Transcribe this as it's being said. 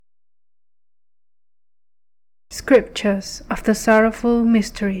Scriptures of the Sorrowful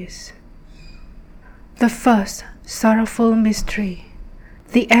Mysteries. The first sorrowful mystery,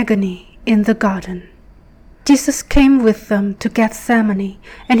 the agony in the garden. Jesus came with them to Gethsemane,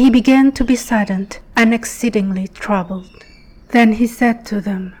 and he began to be saddened and exceedingly troubled. Then he said to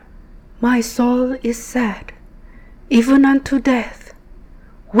them, My soul is sad, even unto death.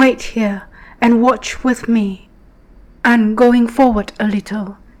 Wait here and watch with me. And going forward a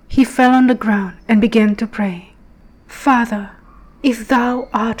little, he fell on the ground and began to pray. Father, if thou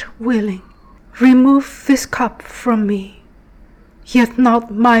art willing, remove this cup from me. Yet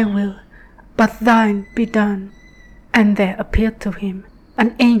not my will, but thine be done. And there appeared to him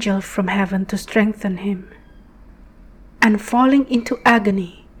an angel from heaven to strengthen him. And falling into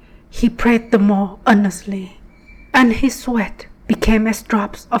agony, he prayed the more earnestly, and his sweat became as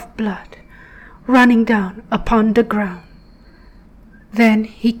drops of blood running down upon the ground. Then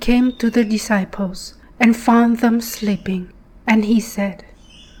he came to the disciples and found them sleeping, and he said,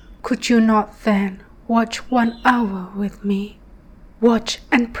 Could you not then watch 1 hour with me? Watch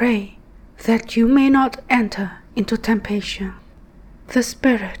and pray, that you may not enter into temptation. The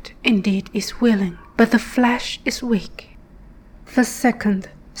spirit indeed is willing, but the flesh is weak. The second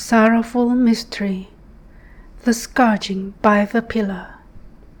sorrowful mystery, the scourging by the pillar.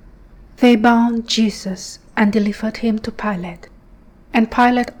 They bound Jesus and delivered him to Pilate. And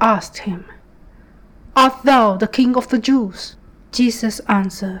Pilate asked him, Art thou the king of the Jews? Jesus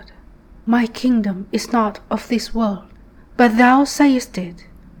answered, My kingdom is not of this world. But thou sayest it,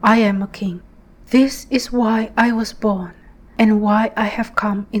 I am a king. This is why I was born, and why I have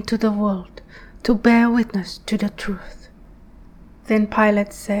come into the world, to bear witness to the truth. Then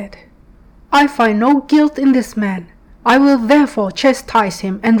Pilate said, I find no guilt in this man. I will therefore chastise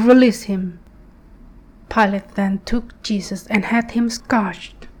him and release him. Pilate then took Jesus and had him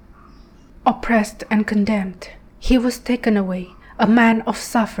scourged. Oppressed and condemned, he was taken away, a man of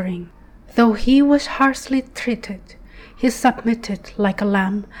suffering. Though he was harshly treated, he submitted like a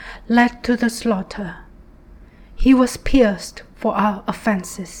lamb led to the slaughter. He was pierced for our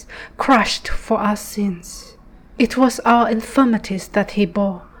offenses, crushed for our sins. It was our infirmities that he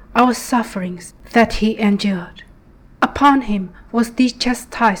bore, our sufferings that he endured. Upon him was the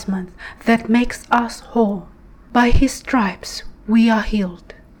chastisement that makes us whole. By his stripes we are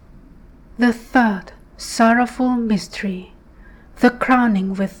healed. The third sorrowful mystery, the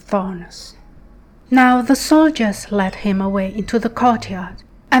crowning with thorns. Now the soldiers led him away into the courtyard,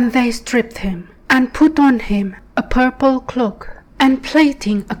 and they stripped him, and put on him a purple cloak, and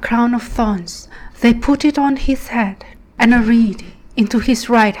plaiting a crown of thorns, they put it on his head, and a reed into his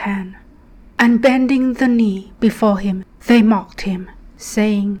right hand. And bending the knee before him, they mocked him,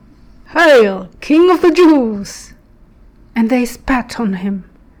 saying, Hail, King of the Jews! And they spat on him,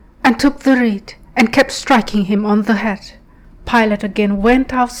 and took the reed, and kept striking him on the head. Pilate again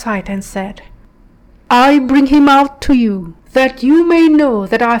went outside and said, I bring him out to you, that you may know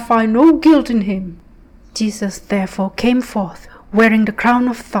that I find no guilt in him. Jesus therefore came forth, wearing the crown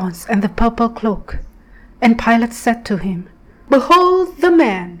of thorns and the purple cloak. And Pilate said to him, Behold the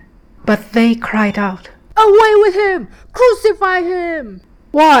man! But they cried out, Away with him! Crucify him!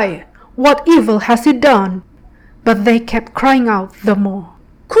 Why? What evil has he done? But they kept crying out the more,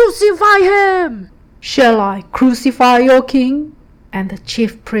 Crucify him! Shall I crucify your king? And the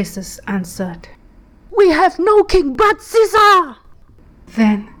chief priests answered, We have no king but Caesar!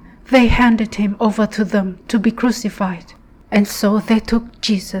 Then they handed him over to them to be crucified, and so they took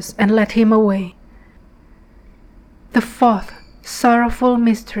Jesus and led him away. The fourth sorrowful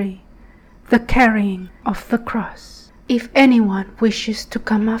mystery, the carrying of the cross. If anyone wishes to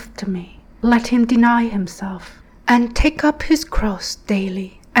come after me, let him deny himself, and take up his cross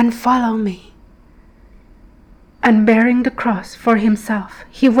daily, and follow me. And bearing the cross for himself,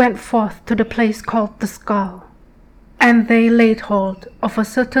 he went forth to the place called the Skull. And they laid hold of a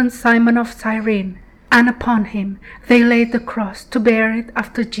certain Simon of Cyrene, and upon him they laid the cross to bear it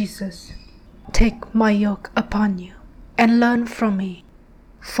after Jesus. Take my yoke upon you, and learn from me,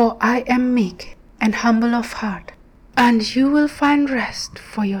 for I am meek and humble of heart, and you will find rest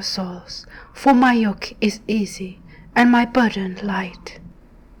for your souls, for my yoke is easy, and my burden light.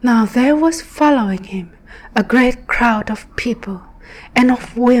 Now there was following him a great crowd of people, and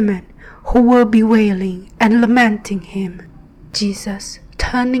of women who were bewailing and lamenting him. Jesus,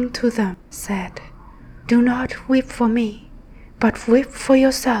 turning to them, said, Do not weep for me, but weep for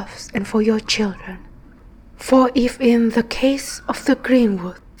yourselves and for your children. For if in the case of the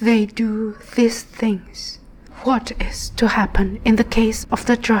greenwood they do these things, what is to happen in the case of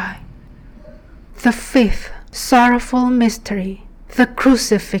the dry? The fifth sorrowful mystery, the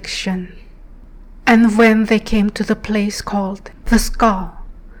crucifixion. And when they came to the place called the Skull,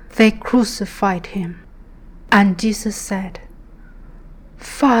 they crucified him. And Jesus said,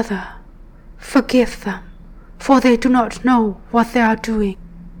 Father, forgive them, for they do not know what they are doing.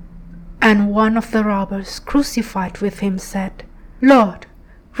 And one of the robbers crucified with him said, Lord,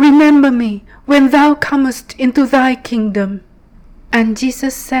 remember me when thou comest into thy kingdom. And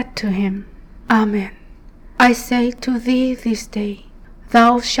Jesus said to him, Amen. I say to thee this day,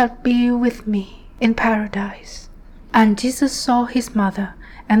 thou shalt be with me in paradise. And Jesus saw his mother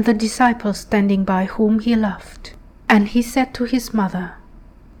and the disciples standing by whom he loved. And he said to his mother,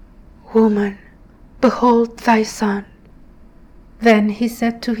 Woman, behold thy son. Then he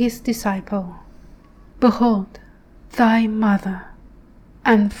said to his disciple, Behold thy mother.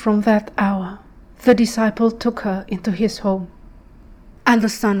 And from that hour the disciple took her into his home. And the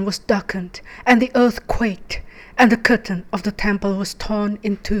sun was darkened, and the earth quaked, and the curtain of the temple was torn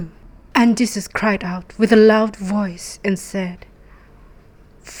in two. And Jesus cried out with a loud voice and said,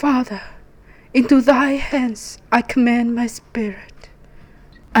 Father, into thy hands I commend my spirit.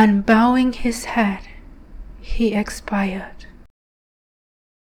 And bowing his head, he expired.